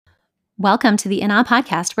Welcome to the In Awe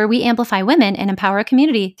podcast, where we amplify women and empower a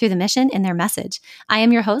community through the mission and their message. I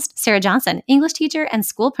am your host, Sarah Johnson, English teacher and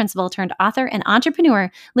school principal turned author and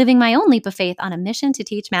entrepreneur, living my own leap of faith on a mission to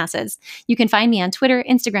teach masses. You can find me on Twitter,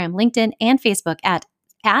 Instagram, LinkedIn, and Facebook at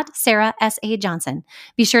Sarah S.A. Johnson.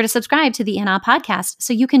 Be sure to subscribe to the In Awe podcast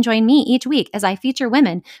so you can join me each week as I feature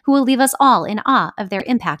women who will leave us all in awe of their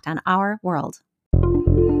impact on our world.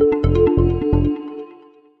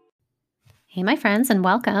 Hey, my friends, and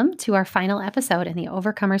welcome to our final episode in the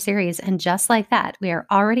Overcomer series. And just like that, we are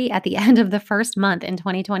already at the end of the first month in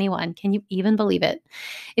 2021. Can you even believe it?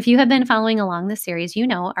 If you have been following along this series, you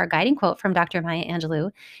know our guiding quote from Dr. Maya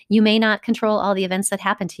Angelou: "You may not control all the events that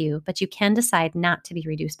happen to you, but you can decide not to be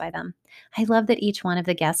reduced by them." I love that each one of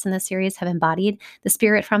the guests in this series have embodied the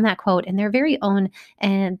spirit from that quote in their very own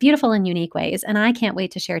and beautiful and unique ways. And I can't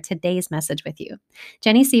wait to share today's message with you.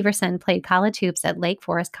 Jenny Severson played college hoops at Lake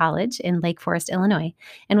Forest College in Lake Forest, Illinois,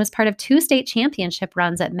 and was part of 2 state championship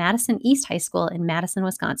runs at Madison East High School in Madison,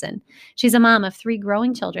 Wisconsin. She's a mom of 3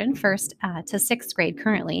 growing children, first to 6th grade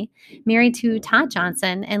currently, married to Todd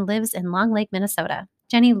Johnson, and lives in Long Lake, Minnesota.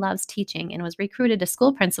 Jenny loves teaching and was recruited to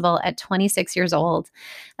school principal at 26 years old.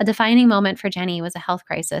 A defining moment for Jenny was a health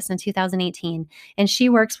crisis in 2018, and she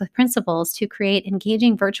works with principals to create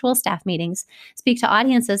engaging virtual staff meetings, speak to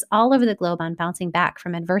audiences all over the globe on bouncing back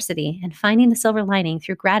from adversity and finding the silver lining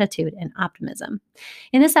through gratitude and optimism.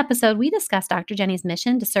 In this episode, we discuss Dr. Jenny's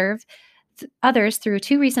mission to serve others through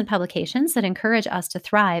 2 recent publications that encourage us to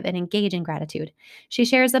thrive and engage in gratitude. She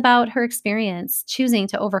shares about her experience choosing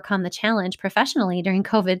to overcome the challenge professionally during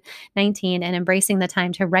COVID-19 and embracing the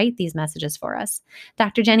time to write these messages for us.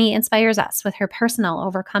 Dr. Jenny inspires us with her personal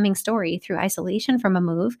overcoming story through isolation from a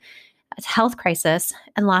move, a health crisis,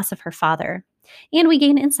 and loss of her father. And we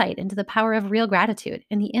gain insight into the power of real gratitude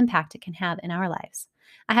and the impact it can have in our lives.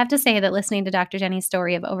 I have to say that listening to Dr. Jenny's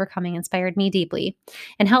story of overcoming inspired me deeply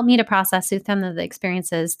and helped me to process some of the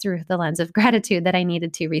experiences through the lens of gratitude that I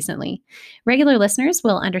needed to recently. Regular listeners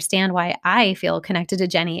will understand why I feel connected to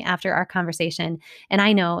Jenny after our conversation, and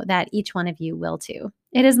I know that each one of you will too.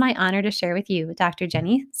 It is my honor to share with you Dr.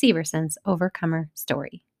 Jenny Severson's Overcomer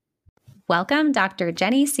story. Welcome, Dr.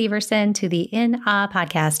 Jenny Severson, to the In Awe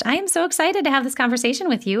podcast. I am so excited to have this conversation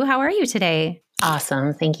with you. How are you today?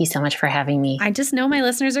 Awesome. Thank you so much for having me. I just know my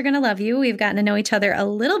listeners are going to love you. We've gotten to know each other a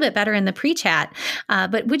little bit better in the pre-chat,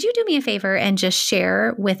 but would you do me a favor and just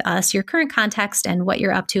share with us your current context and what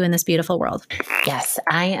you're up to in this beautiful world? Yes,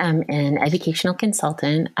 I am an educational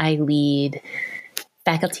consultant. I lead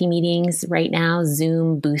faculty meetings right now,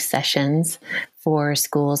 Zoom booth sessions for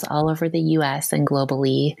schools all over the U.S. and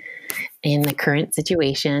globally in the current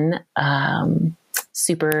situation.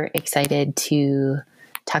 Super excited to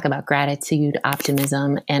talk about gratitude,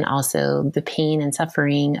 optimism, and also the pain and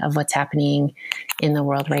suffering of what's happening in the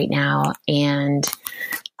world right now. And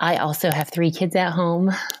I also have 3 kids at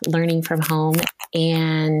home, learning from home.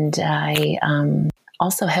 And I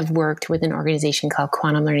also have worked with an organization called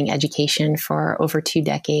Quantum Learning Education for over 2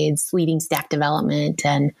 decades, leading staff development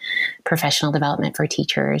and professional development for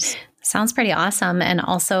teachers. Sounds pretty awesome. And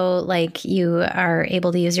also, like, you are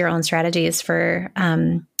able to use your own strategies for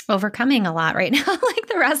overcoming a lot right now, like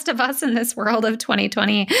the rest of us in this world of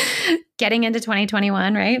 2020, getting into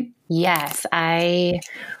 2021, right? Yes, I've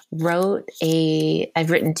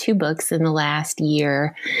written 2 books in the last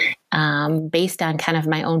year based on kind of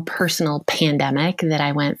my own personal pandemic that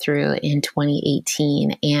I went through in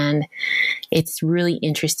 2018. And it's really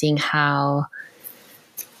interesting how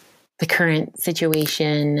the current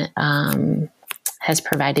situation has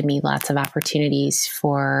provided me lots of opportunities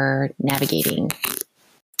for navigating.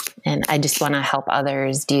 And I just want to help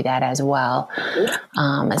others do that as well,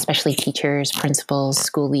 especially teachers, principals,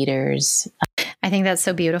 school leaders. I think that's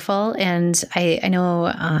so beautiful. And I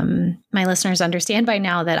know my listeners understand by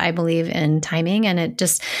now that I believe in timing. And it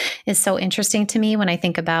just is so interesting to me when I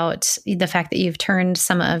think about the fact that you've turned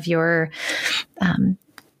some of your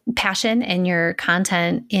passion and your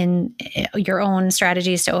content in your own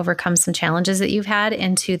strategies to overcome some challenges that you've had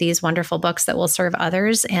into these wonderful books that will serve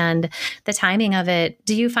others, and the timing of it.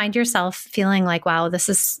 Do you find yourself feeling like, wow, this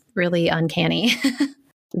is really uncanny?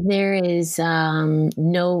 There is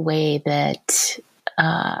no way that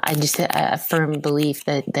I just a firm belief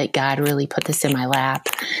that God really put this in my lap.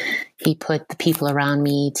 He put the people around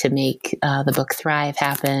me to make the book Thrive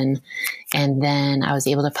happen. And then I was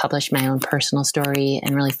able to publish my own personal story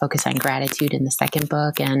and really focus on gratitude in the second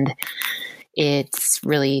book. And it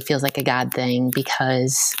really feels like a God thing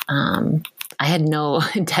because I had no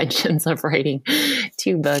intentions of writing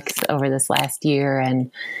 2 books over this last year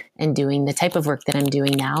and doing the type of work that I'm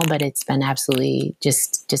doing now, but it's been absolutely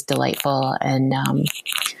just delightful. And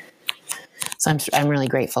So I'm really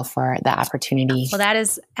grateful for the opportunity. Well, that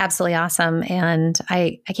is absolutely awesome. And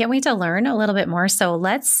I can't wait to learn a little bit more. So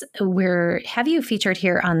we're have you featured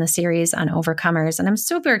here on the series on Overcomers. And I'm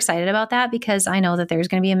super excited about that because I know that there's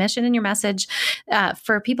going to be a mission in your message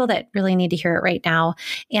for people that really need to hear it right now.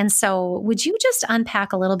 And so would you just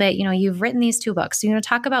unpack a little bit, you've written these 2 books. So you want to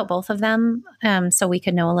talk about both of them so we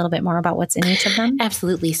could know a little bit more about what's in each of them?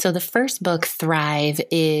 Absolutely. So the first book, Thrive,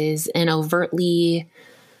 is an overtly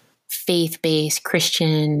faith-based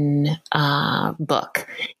Christian book.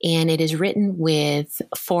 And it is written with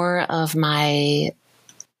 4 of my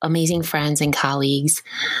amazing friends and colleagues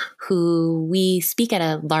who we speak at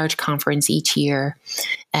a large conference each year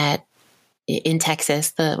in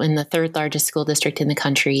Texas, in the 3rd largest school district in the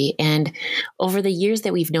country. And over the years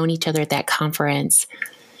that we've known each other at that conference,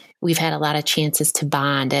 we've had a lot of chances to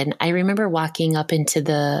bond. And I remember walking up into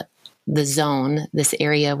the zone, this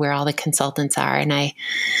area where all the consultants are, and I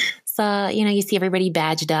saw, you see everybody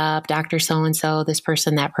badged up, Dr. So-and-so, this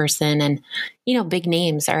person, that person, and, big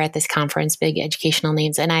names are at this conference, big educational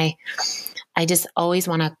names. And I just always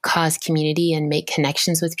want to cause community and make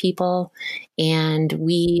connections with people. And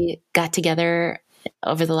we got together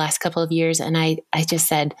over the last couple of years, and I just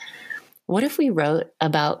said, what if we wrote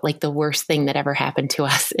about like the worst thing that ever happened to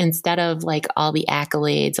us instead of like all the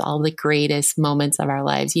accolades, all the greatest moments of our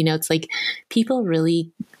lives? It's like people really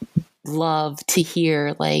love to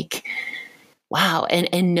hear like, wow,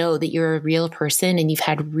 and know that you're a real person and you've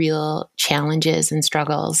had real challenges and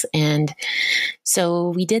struggles. And so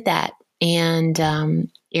we did that. And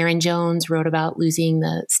Aaron Jones wrote about losing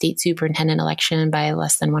the state superintendent election by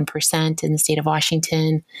less than 1% in the state of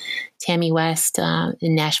Washington. Tammy West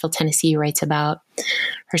in Nashville, Tennessee, writes about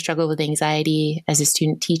her struggle with anxiety as a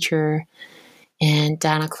student teacher. And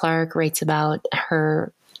Donna Clark writes about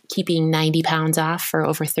her keeping 90 pounds off for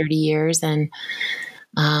over 30 years. And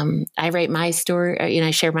I write my story,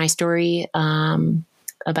 I share my story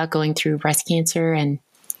about going through breast cancer. And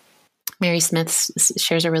Mary Smith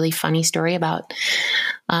shares a really funny story about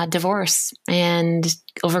divorce and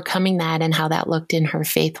overcoming that and how that looked in her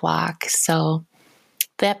faith walk. So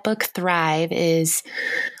that book, Thrive, is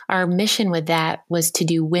our mission with that was to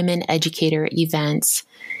do women educator events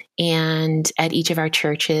and at each of our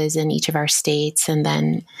churches in each of our states. And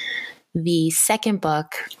then the second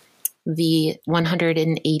book, the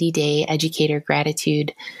 180-day educator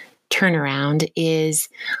gratitude turnaround, is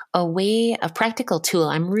a practical tool.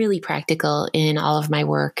 I'm really practical in all of my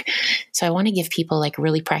work. So I want to give people like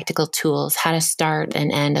really practical tools, how to start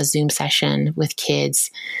and end a Zoom session with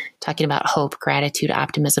kids, talking about hope, gratitude,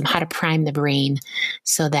 optimism, how to prime the brain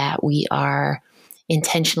so that we are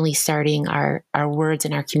intentionally starting our words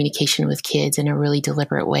and our communication with kids in a really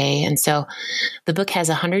deliberate way. And so the book has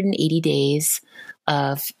 180 days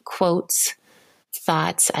of quotes,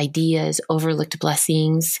 thoughts, ideas, overlooked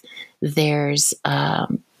blessings. There's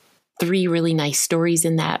 3 really nice stories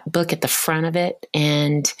in that book at the front of it.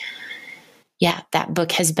 And yeah, that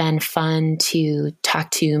book has been fun to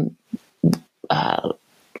talk to.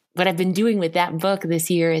 What I've been doing with that book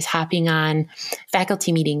this year is hopping on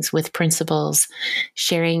faculty meetings with principals,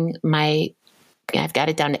 sharing I've got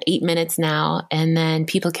it down to 8 minutes now, and then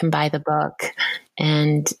people can buy the book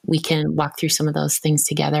and we can walk through some of those things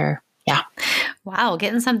together. Yeah. Wow.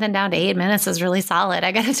 Getting something down to 8 minutes is really solid.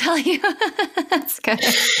 I got to tell you, that's good.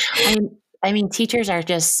 I mean, teachers are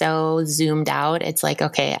just so zoomed out. It's like,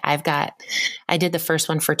 okay, I did the first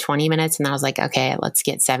one for 20 minutes and I was like, okay, let's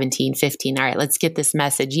get 17, 15. All right, let's get this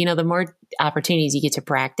message. The more opportunities you get to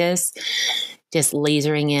practice, just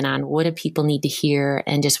lasering in on what do people need to hear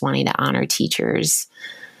and just wanting to honor teachers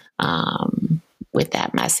with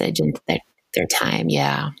that message and their time.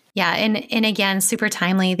 Yeah. Yeah. And again, super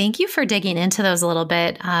timely. Thank you for digging into those a little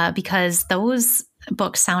bit because those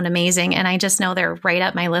books sound amazing. And I just know they're right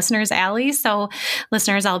up my listeners' alley. So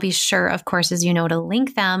listeners, I'll be sure, of course, as you know, to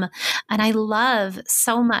link them. And I love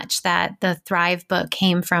so much that the Thrive book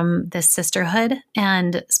came from this sisterhood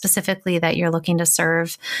and specifically that you're looking to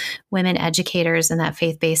serve women educators in that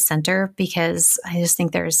faith-based center, because I just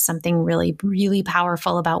think there's something really, really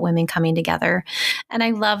powerful about women coming together. And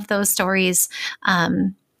I love those stories.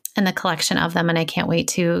 And the collection of them. And I can't wait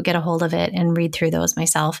to get a hold of it and read through those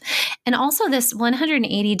myself. And also this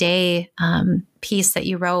 180-day piece that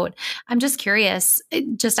you wrote, I'm just curious,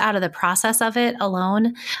 just out of the process of it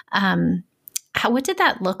alone, what did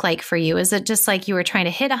that look like for you? Is it just like you were trying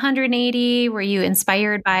to hit 180? Were you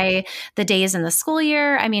inspired by the days in the school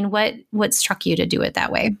year? I mean, what struck you to do it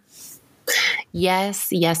that way?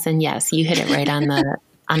 Yes, and yes. You hit it right on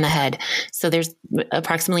the head. So there's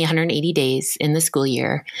approximately 180 days in the school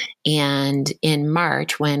year. And in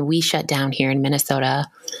March, when we shut down here in Minnesota,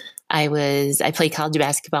 I played college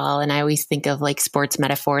basketball, and I always think of like sports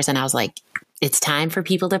metaphors. And I was like, it's time for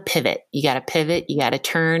people to pivot. You got to pivot. You got to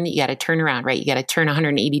turn around, right? You got to turn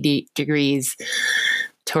 180 degrees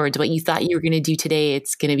towards what you thought you were going to do today.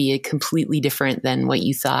 It's going to be completely different than what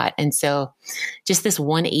you thought. And so just this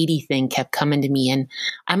 180 thing kept coming to me. And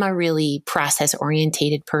I'm a really process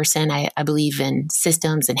orientated person. I believe in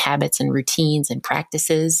systems and habits and routines and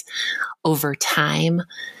practices over time.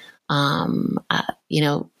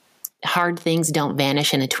 Hard things don't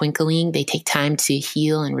vanish in a twinkling. They take time to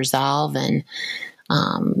heal and resolve. And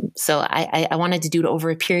so I wanted to do it over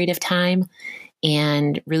a period of time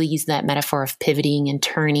and really use that metaphor of pivoting and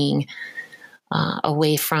turning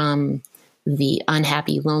away from the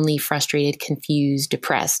unhappy, lonely, frustrated, confused,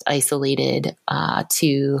 depressed, isolated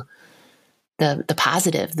to the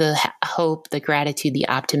positive, the hope, the gratitude, the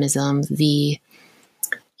optimism, the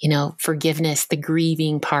forgiveness, the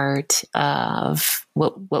grieving part of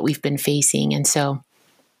what we've been facing. And so,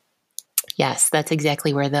 yes, that's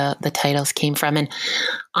exactly where the titles came from. And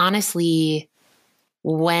honestly,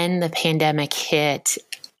 when the pandemic hit,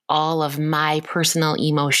 all of my personal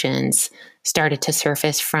emotions started to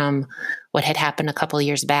surface from what had happened a couple of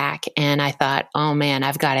years back. And I thought, oh man,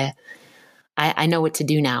 I know what to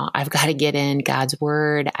do now. I've got to get in God's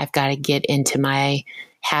word. I've got to get into my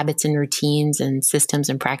habits and routines and systems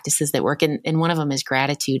and practices that work. And one of them is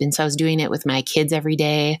gratitude. And so I was doing it with my kids every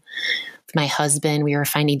day, with my husband. We were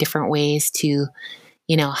finding different ways to,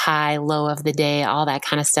 high, low of the day, all that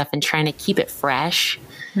kind of stuff, and trying to keep it fresh.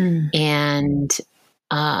 And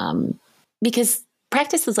because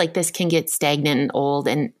practices like this can get stagnant and old.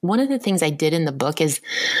 And one of the things I did in the book is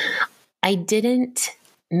I didn't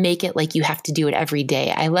make it like you have to do it every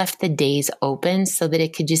day. I left the days open so that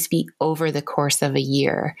it could just be over the course of a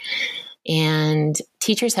year. And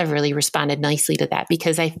teachers have really responded nicely to that,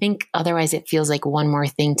 because I think otherwise it feels like one more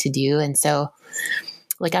thing to do. And so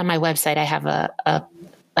like on my website, I have a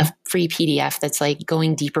free PDF that's like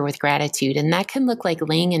going deeper with gratitude. And that can look like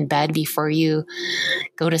laying in bed before you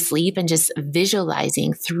go to sleep and just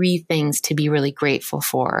visualizing 3 things to be really grateful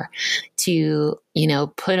for, to,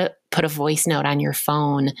 put a voice note on your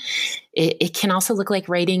phone. It can also look like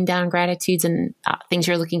writing down gratitudes and things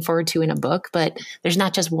you're looking forward to in a book, but there's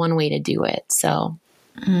not just one way to do it. So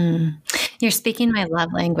you're speaking my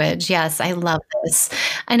love language. Yes, I love this.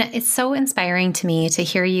 And it's so inspiring to me to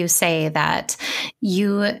hear you say that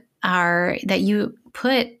you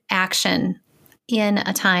put action in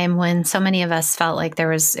a time when so many of us felt like it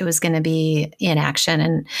was going to be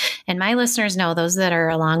inaction. And my listeners know, those that are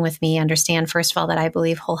along with me understand, first of all, that I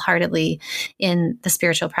believe wholeheartedly in the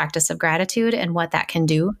spiritual practice of gratitude and what that can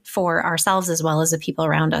do for ourselves as well as the people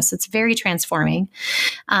around us. It's very transforming.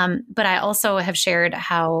 But I also have shared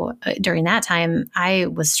how during that time I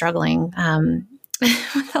was struggling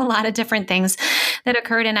with a lot of different things that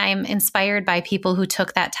occurred. And I'm inspired by people who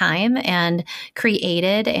took that time and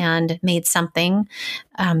created and made something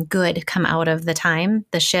good come out of the time,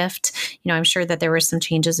 the shift. I'm sure that there were some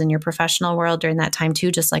changes in your professional world during that time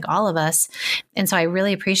too, just like all of us. And so I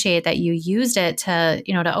really appreciate that you used it to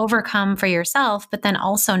overcome for yourself, but then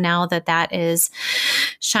also now that is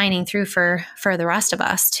shining through for the rest of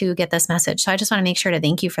us to get this message. So I just want to make sure to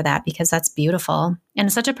thank you for that, because that's beautiful. And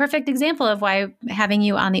it's such a perfect example of why having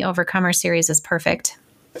you on the Overcomer series is perfect.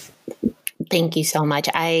 Thank you so much.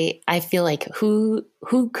 I feel like who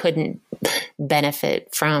couldn't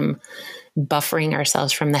benefit from buffering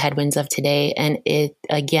ourselves from the headwinds of today? And it,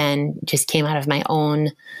 again, just came out of my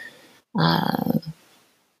own, I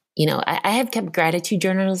have kept gratitude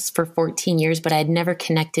journals for 14 years, but I'd never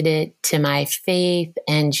connected it to my faith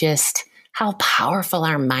and just how powerful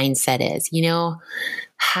our mindset is,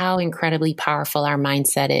 how incredibly powerful our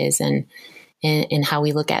mindset is and how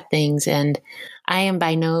we look at things. And I am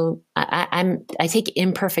I take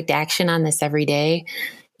imperfect action on this every day.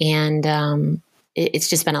 And it's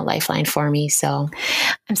just been a lifeline for me. So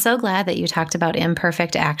I'm so glad that you talked about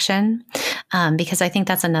imperfect action, because I think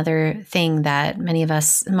that's another thing that many of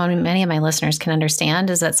my listeners can understand,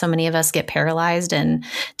 is that so many of us get paralyzed in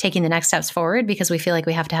taking the next steps forward because we feel like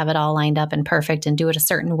we have to have it all lined up and perfect and do it a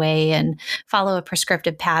certain way and follow a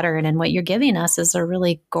prescriptive pattern. And what you're giving us is a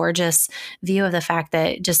really gorgeous view of the fact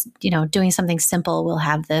that just, doing something simple will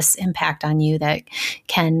have this impact on you that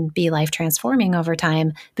can be life transforming over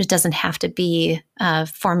time, but it doesn't have to be a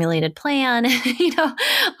formulated plan,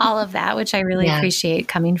 all of that, which I really appreciate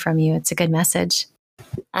coming from you. It's a good message.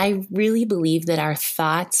 I really believe that our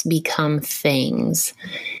thoughts become things.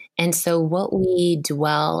 And so what we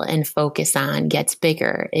dwell and focus on gets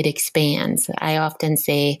bigger. It expands. I often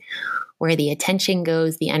say where the attention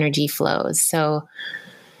goes, the energy flows. So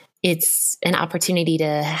it's an opportunity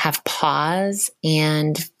to have pause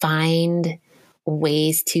and find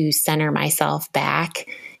ways to center myself back.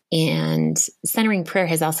 And centering prayer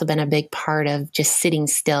has also been a big part of just sitting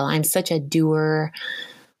still. I'm such a doer,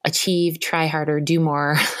 achieve, try harder, do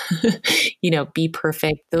more, be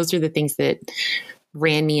perfect. Those are the things that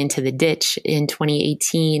ran me into the ditch in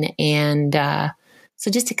 2018. And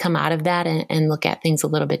so just to come out of that and look at things a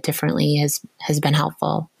little bit differently has been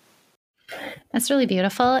helpful. That's really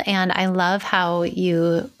beautiful. And I love how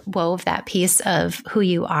you wove that piece of who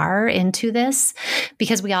you are into this,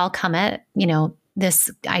 because we all come at,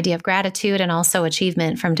 this idea of gratitude and also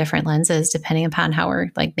achievement from different lenses, depending upon how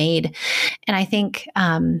we're made. And I think,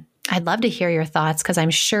 I'd love to hear your thoughts, because I'm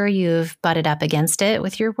sure you've butted up against it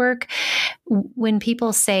with your work. When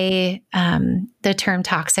people say the term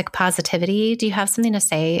toxic positivity, do you have something to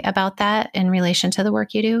say about that in relation to the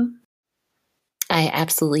work you do? I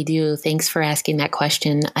absolutely do. Thanks for asking that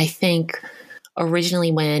question. I think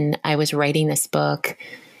originally when I was writing this book,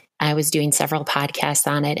 I was doing several podcasts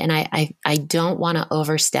on it, and I don't want to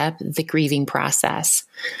overstep the grieving process.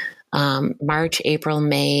 March, April,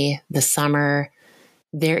 May, the summer,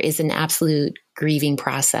 there is an absolute grieving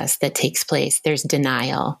process that takes place. There's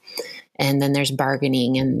denial, and then there's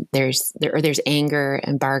bargaining, and there's anger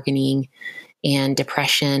and bargaining and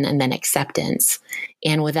depression, and then acceptance.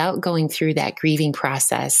 And without going through that grieving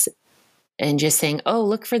process and just saying, oh,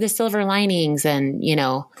 look for the silver linings and,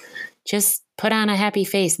 just put on a happy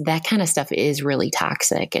face, that kind of stuff is really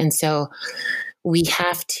toxic. And so we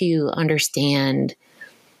have to understand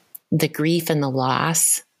the grief and the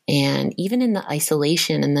loss, and even in the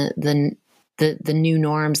isolation and the new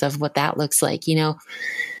norms of what that looks like.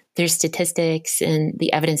 There's statistics and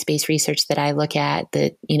the evidence-based research that I look at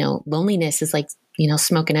that, loneliness is like,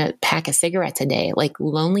 smoking a pack of cigarettes a day. Like,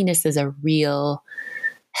 loneliness is a real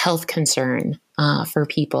health concern for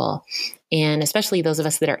people. And especially those of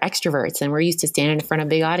us that are extroverts, and we're used to standing in front of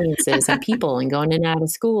big audiences and people and going in and out of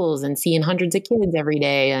schools and seeing hundreds of kids every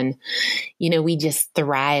day. And, we just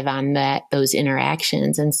thrive on those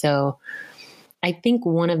interactions. And so I think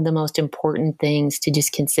one of the most important things to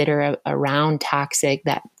just consider around toxic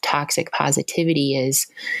positivity is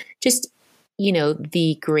just,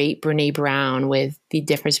 the great Brene Brown with the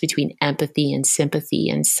difference between empathy and sympathy.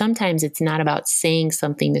 And sometimes it's not about saying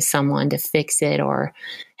something to someone to fix it or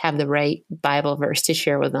have the right Bible verse to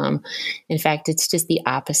share with them. In fact, it's just the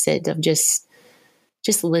opposite of just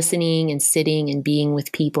listening and sitting and being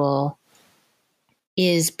with people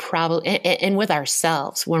is probably, and with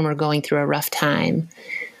ourselves when we're going through a rough time,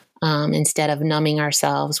 instead of numbing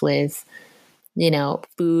ourselves with,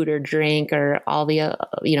 food or drink or all the,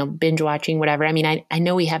 binge watching, whatever. I mean, I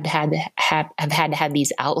know we have had to have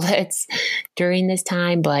these outlets during this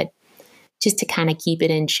time, but just to kind of keep it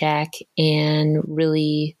in check and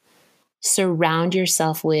really surround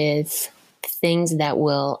yourself with things that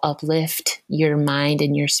will uplift your mind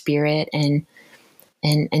and your spirit, and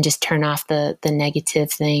just turn off the negative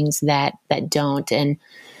things that don't. And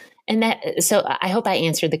that, so I hope I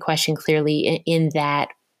answered the question clearly in that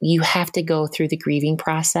you have to go through the grieving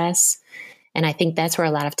process. And I think that's where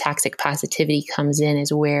a lot of toxic positivity comes in,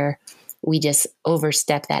 is where we just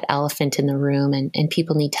overstep that elephant in the room, and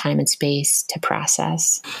people need time and space to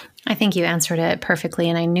process. I think you answered it perfectly.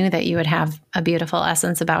 And I knew that you would have a beautiful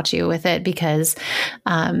essence about you with it, because,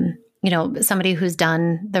 somebody who's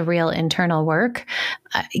done the real internal work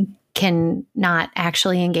can not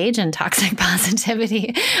actually engage in toxic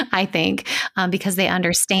positivity, I think, because they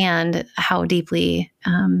understand how deeply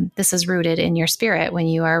this is rooted in your spirit when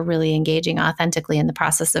you are really engaging authentically in the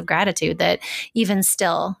process of gratitude, that even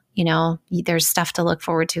still, there's stuff to look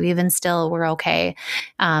forward to. Even still, we're okay.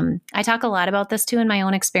 I talk a lot about this too in my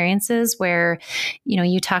own experiences where,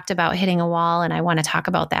 you talked about hitting a wall, and I want to talk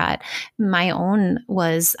about that. My own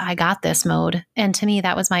was I got this mode. And to me,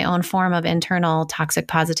 that was my own form of internal toxic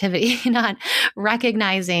positivity, not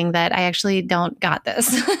recognizing that I actually don't got this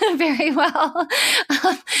very well.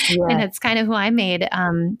 Yeah. And it's kind of who I made.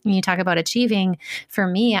 When you talk about achieving, for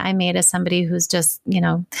me, I made as somebody who's just,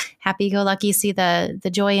 happy go lucky, see the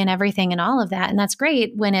joy in everything and all of that. And that's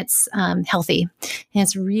great when it's healthy. And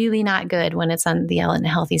it's really not good when it's on the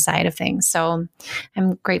unhealthy side of things. So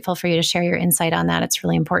I'm grateful for you to share your insight on that. It's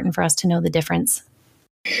really important for us to know the difference.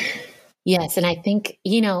 Yes. And I think,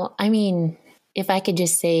 if I could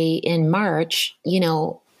just say in March,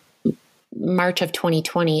 March of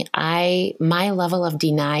 2020, my level of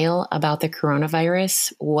denial about the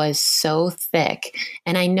coronavirus was so thick.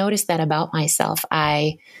 And I noticed that about myself.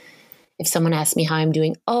 if someone asks me how I'm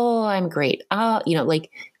doing, oh, I'm great.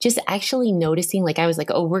 Like just actually noticing, like I was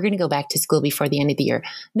like, oh, we're going to go back to school before the end of the year.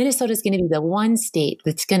 Minnesota is going to be the one state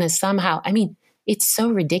that's going to somehow, I mean, it's so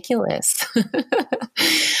ridiculous.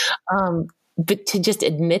 But to just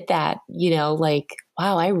admit that, like,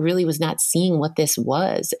 wow, I really was not seeing what this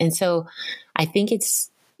was. And so I think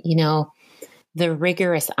it's, the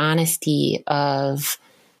rigorous honesty of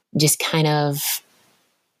just kind of,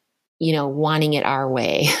 wanting it our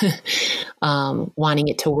way, wanting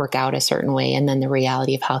it to work out a certain way, and then the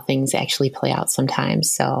reality of how things actually play out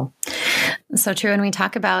sometimes. So true. And we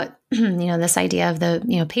talk about, this idea of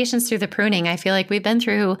the, patience through the pruning. I feel like we've been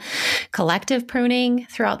through collective pruning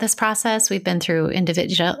throughout this process. We've been through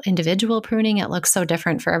individual pruning. It looks so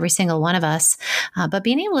different for every single one of us. But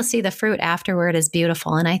being able to see the fruit afterward is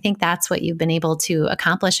beautiful. And I think that's what you've been able to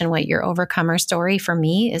accomplish, and what your overcomer story for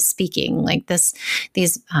me is speaking. Like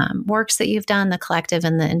these works that you've done, the collective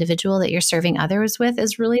and the individual that you're serving others with,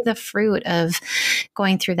 is really the fruit of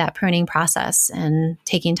going through that pruning process and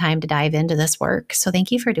taking time to dive into this work. So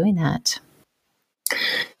thank you for doing that.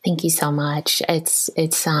 Thank you so much. It's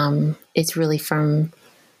really from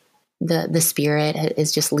the Spirit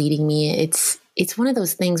is just leading me. It's one of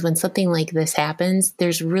those things when something like this happens,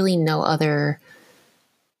 there's really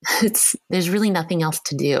there's really nothing else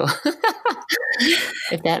to do.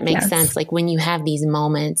 If that makes sense. Like when you have these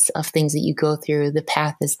moments of things that you go through, the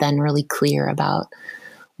path is then really clear about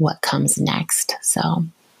what comes next. So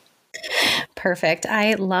perfect.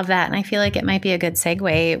 I love that. And I feel like it might be a good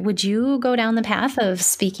segue. Would you go down the path of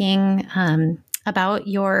speaking about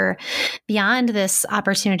your, beyond this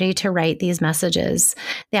opportunity to write these messages,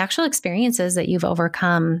 the actual experiences that you've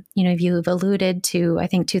overcome? You've alluded to, I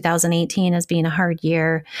think, 2018 as being a hard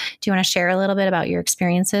year. Do you want to share a little bit about your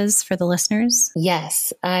experiences for the listeners?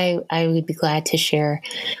 Yes, I would be glad to share.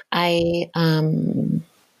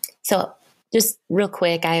 So just real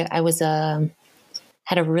quick, I was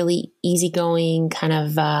had a really easygoing kind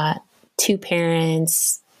of 2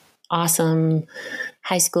 parents, awesome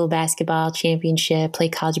high school basketball championship,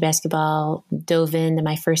 played college basketball, dove into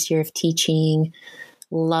my first year of teaching,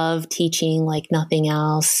 loved teaching like nothing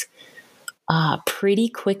else. Pretty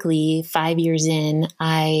quickly, 5 years in,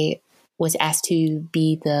 I was asked to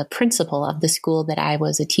be the principal of the school that I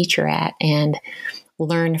was a teacher at, and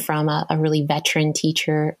learned from a really veteran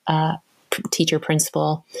teacher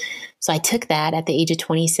principal. So I took that at the age of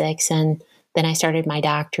 26, and then I started my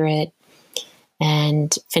doctorate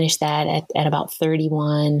and finished that at about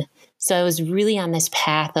 31. So I was really on this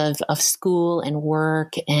path of school and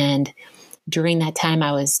work. And during that time,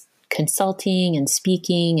 I was consulting and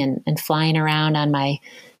speaking and flying around on my,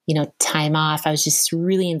 time off. I was just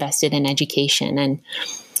really invested in education. And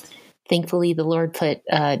thankfully, the Lord put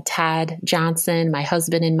Todd Johnson, my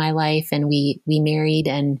husband, in my life, and we married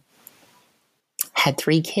and had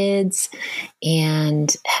 3 kids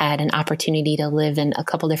and had an opportunity to live in a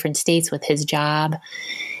couple different states with his job.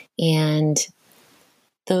 And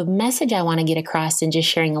the message I want to get across in just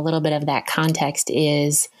sharing a little bit of that context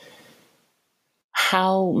is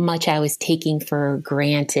how much I was taking for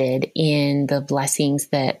granted in the blessings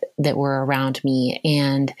that were around me,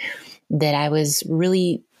 and that I was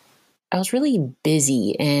really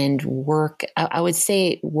busy and I would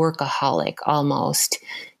say workaholic almost,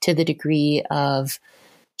 to the degree of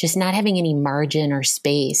just not having any margin or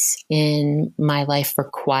space in my life for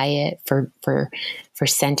quiet, for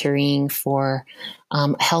centering, for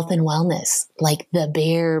health and wellness, like the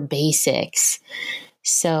bare basics.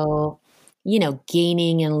 So,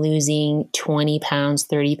 gaining and losing 20 pounds,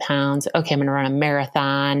 30 pounds. Okay, I'm going to run a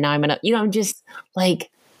marathon. Now I'm going to, I'm just like,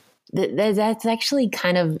 that's actually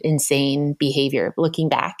kind of insane behavior looking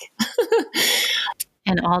back.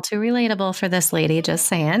 And all too relatable for this lady, just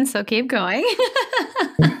saying. So keep going.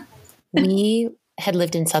 We had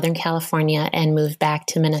lived in Southern California and moved back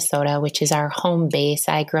to Minnesota, which is our home base.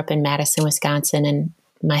 I grew up in Madison, Wisconsin, and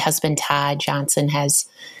my husband, Todd Johnson, has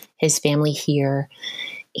his family here.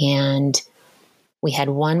 And we had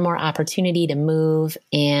one more opportunity to move,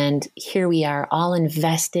 and here we are, all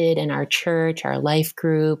invested in our church, our life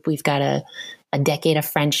group. We've got a decade of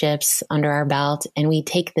friendships under our belt, and we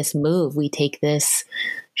take this move. We take this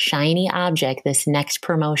shiny object, this next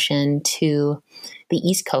promotion, to the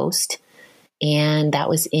East Coast, and that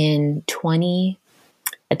was at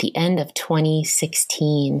the end of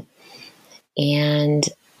 2016. And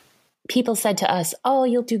people said to us, "Oh,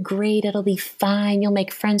 you'll do great. It'll be fine. You'll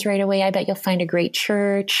make friends right away. I bet you'll find a great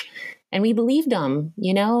church." And we believed them.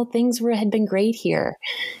 Things had been great here.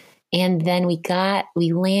 And then we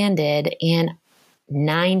landed, and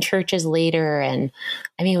 9 churches later. And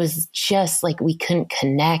I mean, it was just like we couldn't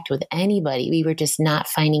connect with anybody. We were just not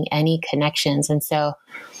finding any connections. And so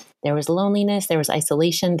there was loneliness, there was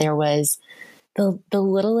isolation, there was the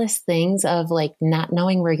littlest things of like not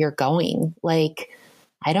knowing where you're going. Like,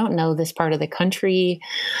 I don't know this part of the country,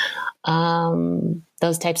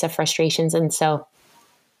 those types of frustrations. And so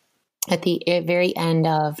at the very end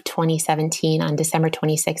of 2017, on December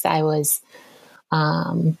 26th,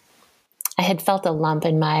 I had felt a lump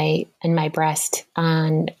in my breast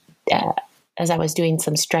as I was doing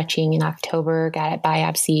some stretching in October, got it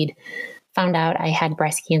biopsied, found out I had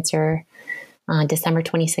breast cancer on December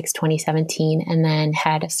 26, 2017, and then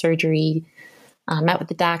had surgery, met with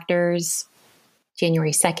the doctors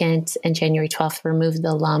January 2nd and January 12th, removed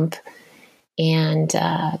the lump, and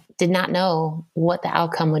did not know what the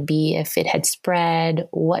outcome would be, if it had spread,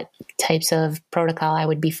 what types of protocol I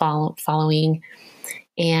would be following,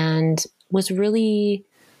 and was really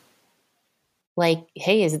like,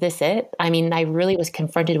 hey, is this it? I mean, I really was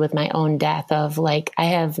confronted with my own death of like, I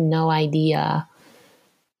have no idea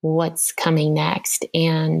what's coming next.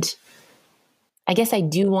 And I guess I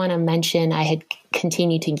do want to mention I had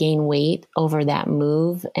continued to gain weight over that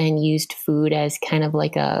move and used food as kind of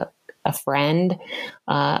like a friend,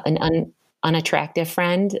 an unattractive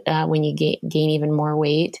friend when you gain even more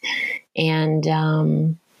weight. And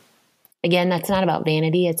again, that's not about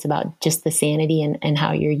vanity. It's about just the sanity and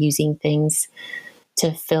how you're using things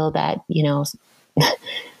to fill that,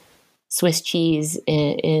 Swiss cheese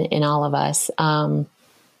in all of us.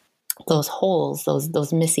 Those holes,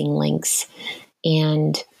 those missing links.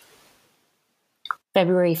 And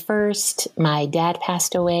February 1st, my dad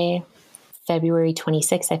passed away. February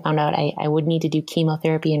 26th, I found out I would need to do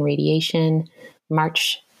chemotherapy and radiation.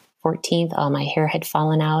 March 14th, all my hair had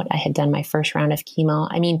fallen out. I had done my first round of chemo.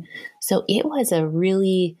 I mean, so it was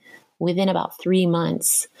within about 3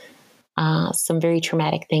 months, some very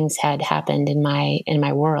traumatic things had happened in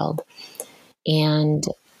my world. And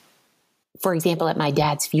for example, at my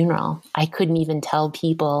dad's funeral, I couldn't even tell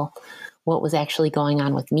people what was actually going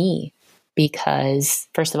on with me because,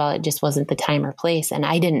 first of all, it just wasn't the time or place. And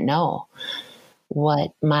I didn't know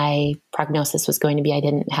what my prognosis was going to be. I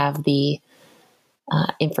didn't have the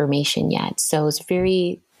information yet. So it was a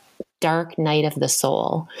very dark night of the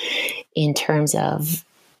soul in terms of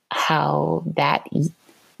how that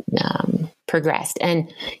progressed.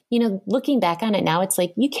 And, looking back on it now, it's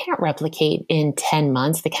like you can't replicate in 10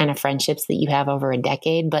 months the kind of friendships that you have over a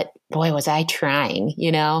decade, but boy, was I trying,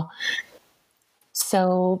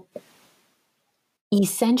 So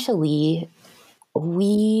essentially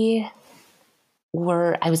I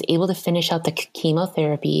was able to finish out the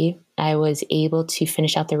chemotherapy. I was able to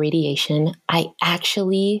finish out the radiation. I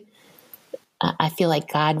feel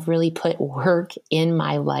like God really put work in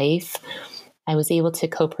my life. I was able to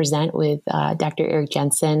co-present with Dr. Eric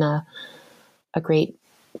Jensen, a great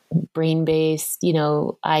brain-based,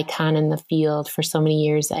 icon in the field for so many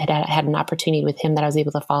years. I had an opportunity with him that I was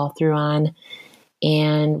able to follow through on.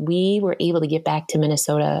 And we were able to get back to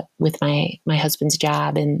Minnesota with my husband's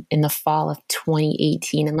job in the fall of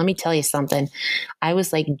 2018. And let me tell you something. I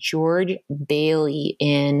was like George Bailey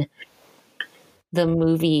in the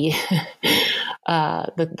movie,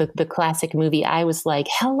 the classic movie. I was like,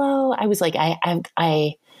 hello. I was like,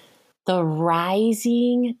 the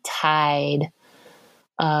rising tide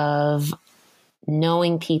of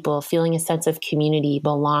knowing people, feeling a sense of community,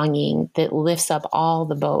 belonging that lifts up all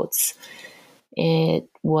the boats. It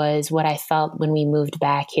was what I felt when we moved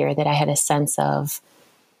back here, that I had a sense of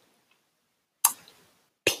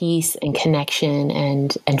peace and connection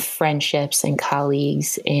and friendships and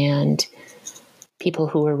colleagues and people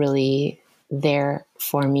who were really there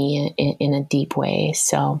for me in a deep way.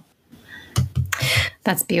 So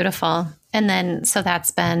that's beautiful. And then, so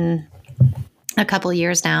that's been a couple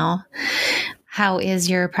years now. How is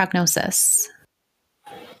your prognosis?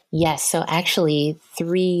 Yes. So actually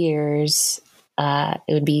 3 years,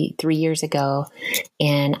 it would be 3 years ago.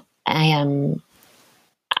 And I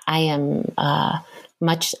am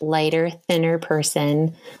much lighter, thinner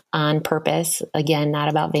person on purpose. Again, not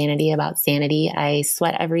about vanity, about sanity. I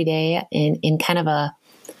sweat every day in kind of a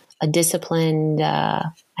disciplined,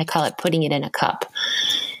 I call it putting it in a cup.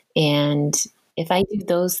 And if I do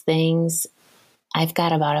those things, I've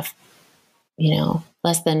got about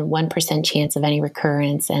less than 1% chance of any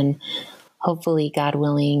recurrence. And hopefully, God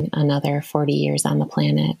willing, another 40 years on the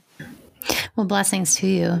planet. Well, blessings to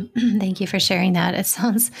you. Thank you for sharing that.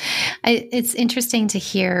 It's interesting to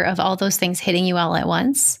hear of all those things hitting you all at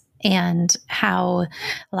once, and how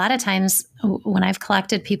a lot of times when I've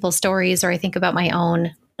collected people's stories or I think about my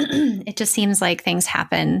own, it just seems like things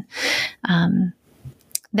happen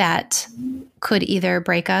that could either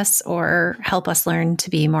break us or help us learn to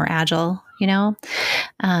be more agile,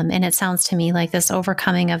 and it sounds to me like this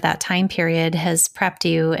overcoming of that time period has prepped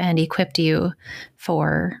you and equipped you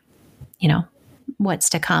for, what's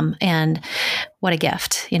to come. And what a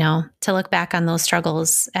gift, to look back on those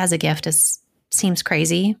struggles as a gift seems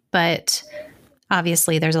crazy, but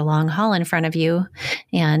obviously there's a long haul in front of you.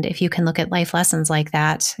 And if you can look at life lessons like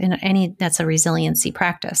that, that's a resiliency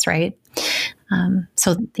practice, right?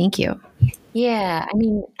 So thank you. Yeah. I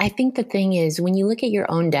mean, I think the thing is when you look at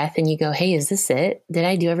your own death and you go, hey, is this it? Did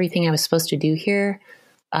I do everything I was supposed to do here?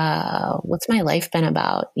 What's my life been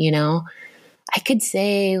about? I could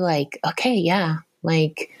say like, okay, yeah.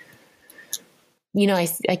 Like,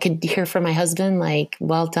 I could hear from my husband, like,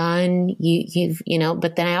 well done. You've,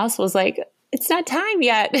 but then I also was like, it's not time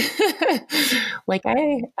yet. Like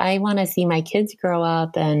I want to see my kids grow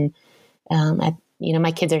up and,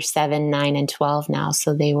 my kids are 7, 9, and 12 now.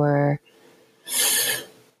 So they were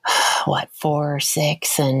 4,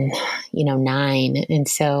 6, and, 9. And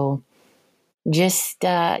so just,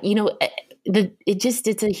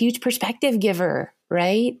 it's a huge perspective giver,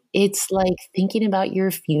 right? It's like thinking about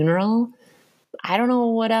your funeral. I don't know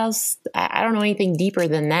what else. I don't know anything deeper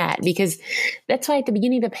than that, because that's why at the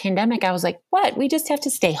beginning of the pandemic, I was like, what? We just have to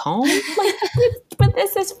stay home? Like, but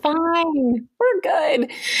this is fine. We're good.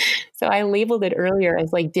 So I labeled it earlier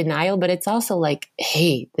as like denial, but it's also like,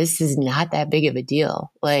 hey, this is not that big of a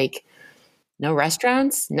deal. Like, no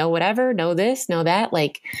restaurants, no whatever, no this, no that.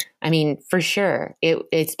 Like, I mean, for sure,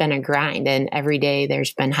 it's been a grind, and every day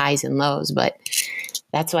there's been highs and lows, but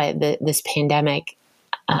that's why this pandemic,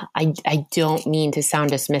 I don't mean to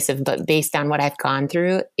sound dismissive, but based on what I've gone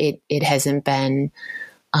through, it hasn't been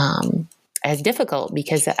as difficult,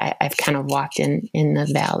 because I've kind of walked in the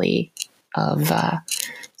valley of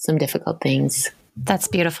some difficult things. That's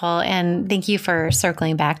beautiful. And thank you for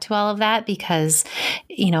circling back to all of that, because,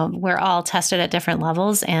 we're all tested at different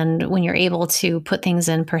levels. And when you're able to put things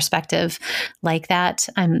in perspective like that,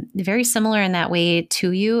 I'm very similar in that way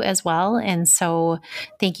to you as well. And so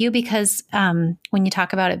thank you, because when you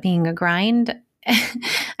talk about it being a grind,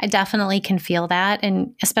 I definitely can feel that.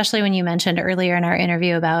 And especially when you mentioned earlier in our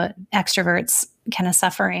interview about extroverts kind of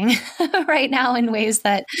suffering right now in ways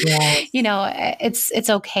that, it's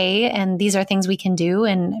okay. And these are things we can do.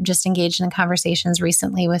 And just engaged in conversations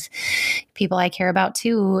recently with people I care about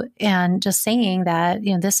too. And just saying that,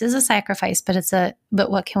 this is a sacrifice, but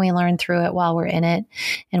what can we learn through it while we're in it?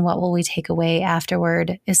 And what will we take away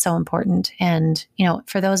afterward is so important. And,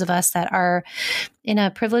 for those of us that are in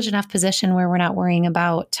a privileged enough position where we're not worrying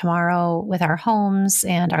about tomorrow with our homes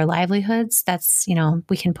and our livelihoods, that's,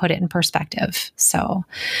 we can put it in perspective. So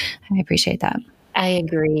I appreciate that. I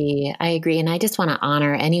agree. And I just want to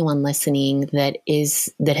honor anyone listening that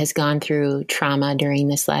has gone through trauma during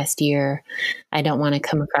this last year. I don't want to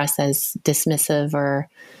come across as dismissive or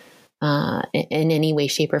in any way,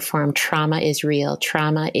 shape, or form. Trauma is real.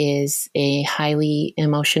 Trauma is a highly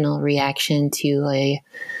emotional reaction to a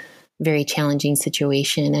very challenging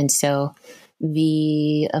situation. And so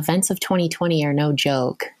the events of 2020 are no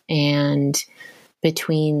joke. And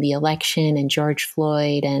between the election and George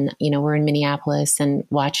Floyd, and, we're in Minneapolis and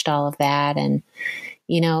watched all of that. And,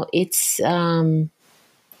 it's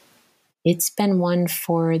been one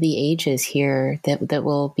for the ages here that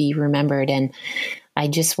will be remembered. And I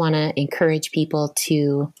just want to encourage people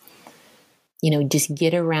to, just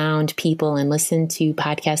get around people and listen to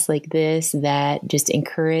podcasts like this that just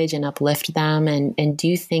encourage and uplift them, and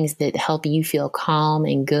do things that help you feel calm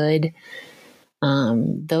and good.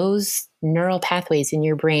 Those neural pathways in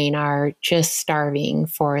your brain are just starving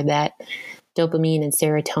for that dopamine and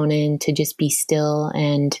serotonin to just be still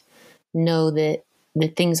and know that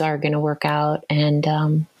things are going to work out. And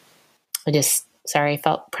I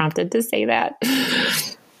felt prompted to say that.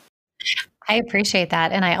 I appreciate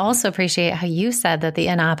that. And I also appreciate how you said that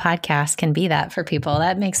the NA podcast can be that for people.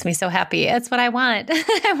 That makes me so happy. It's what I want.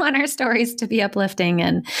 I want our stories to be uplifting,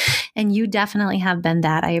 and you definitely have been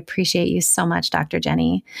that. I appreciate you so much, Dr.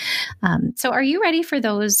 Jenny. So are you ready for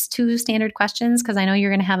those 2 standard questions? Because I know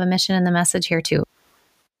you're going to have a mission in the message here too.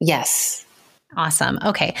 Yes. Awesome.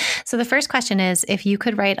 Okay. So the first question is, if you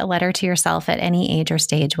could write a letter to yourself at any age or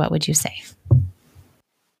stage, what would you say?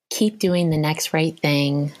 Keep doing the next right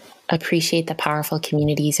thing. Appreciate the powerful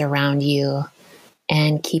communities around you,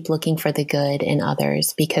 and keep looking for the good in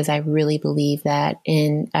others, because I really believe that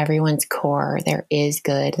in everyone's core, there is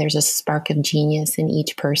good. There's a spark of genius in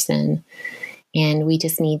each person. And we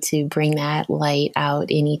just need to bring that light out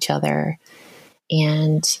in each other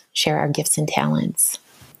and share our gifts and talents.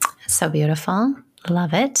 So beautiful.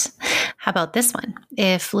 Love it. How about this one?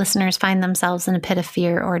 If listeners find themselves in a pit of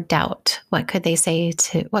fear or doubt, what could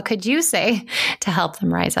you say to help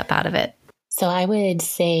them rise up out of it? So I would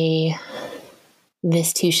say,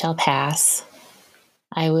 this too shall pass.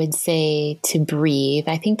 I would say to breathe.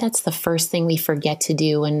 I think that's the first thing we forget to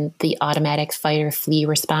do when the automatic fight or flee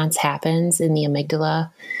response happens in the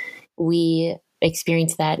amygdala. We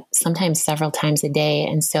experience that sometimes several times a day.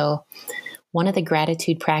 And so one of the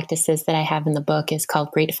gratitude practices that I have in the book is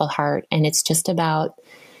called Grateful Heart. And it's just about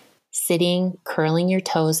sitting, curling your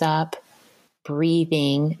toes up,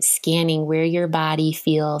 breathing, scanning where your body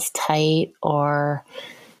feels tight or,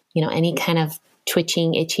 any kind of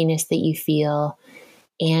twitching, itchiness that you feel,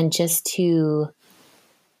 and just to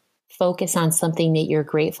focus on something that you're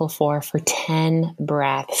grateful for 10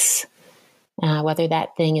 breaths. Whether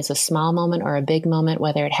that thing is a small moment or a big moment,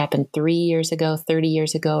 whether it happened 3 years ago, 30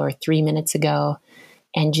 years ago, or 3 minutes ago.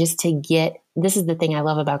 And just this is the thing I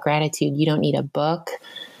love about gratitude. You don't need a book.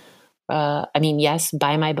 Yes,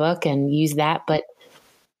 buy my book and use that. But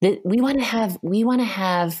we want to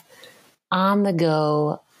have on the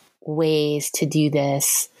go ways to do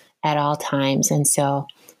this at all times. And so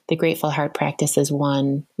the Grateful Heart practice is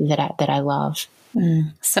one that I love.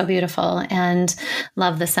 So beautiful, and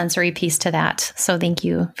love the sensory piece to that. So thank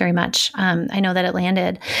you very much. I know that it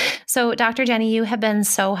landed. So Dr. Jenny, you have been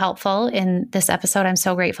so helpful in this episode. I'm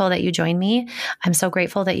so grateful that you joined me. I'm so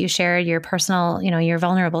grateful that you shared your personal, your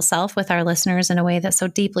vulnerable self with our listeners in a way that's so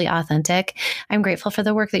deeply authentic. I'm grateful for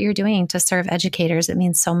the work that you're doing to serve educators. It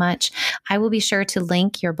means so much. I will be sure to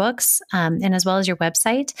link your books and as well as your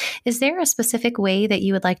website. Is there a specific way that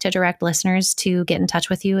you would like to direct listeners to get in touch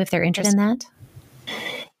with you if they're interested in that?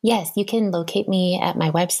 Yes, you can locate me at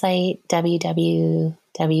my website,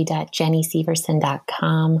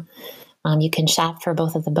 www.jennyseverson.com. You can shop for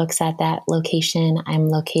both of the books at that location. I'm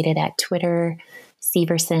located at Twitter,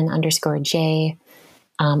 Severson_J.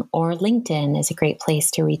 Or LinkedIn is a great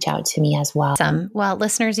place to reach out to me as well. Awesome. Well,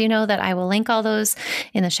 listeners, you know that I will link all those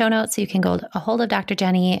in the show notes so you can go a hold of Dr.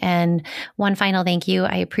 Jenny. And one final thank you.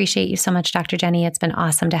 I appreciate you so much, Dr. Jenny. It's been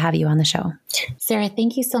awesome to have you on the show. Sarah,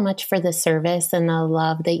 thank you so much for the service and the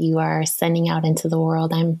love that you are sending out into the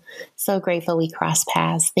world. I'm so grateful we crossed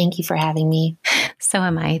paths. Thank you for having me. So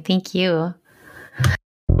am I. Thank you.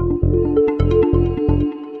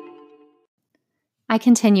 I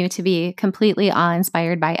continue to be completely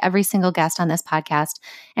awe-inspired by every single guest on this podcast,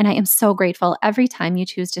 and I am so grateful every time you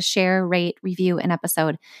choose to share, rate, review an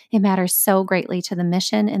episode. It matters so greatly to the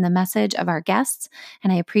mission and the message of our guests,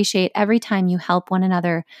 and I appreciate every time you help one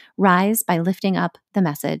another rise by lifting up the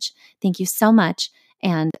message. Thank you so much,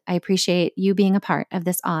 and I appreciate you being a part of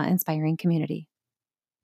this awe-inspiring community.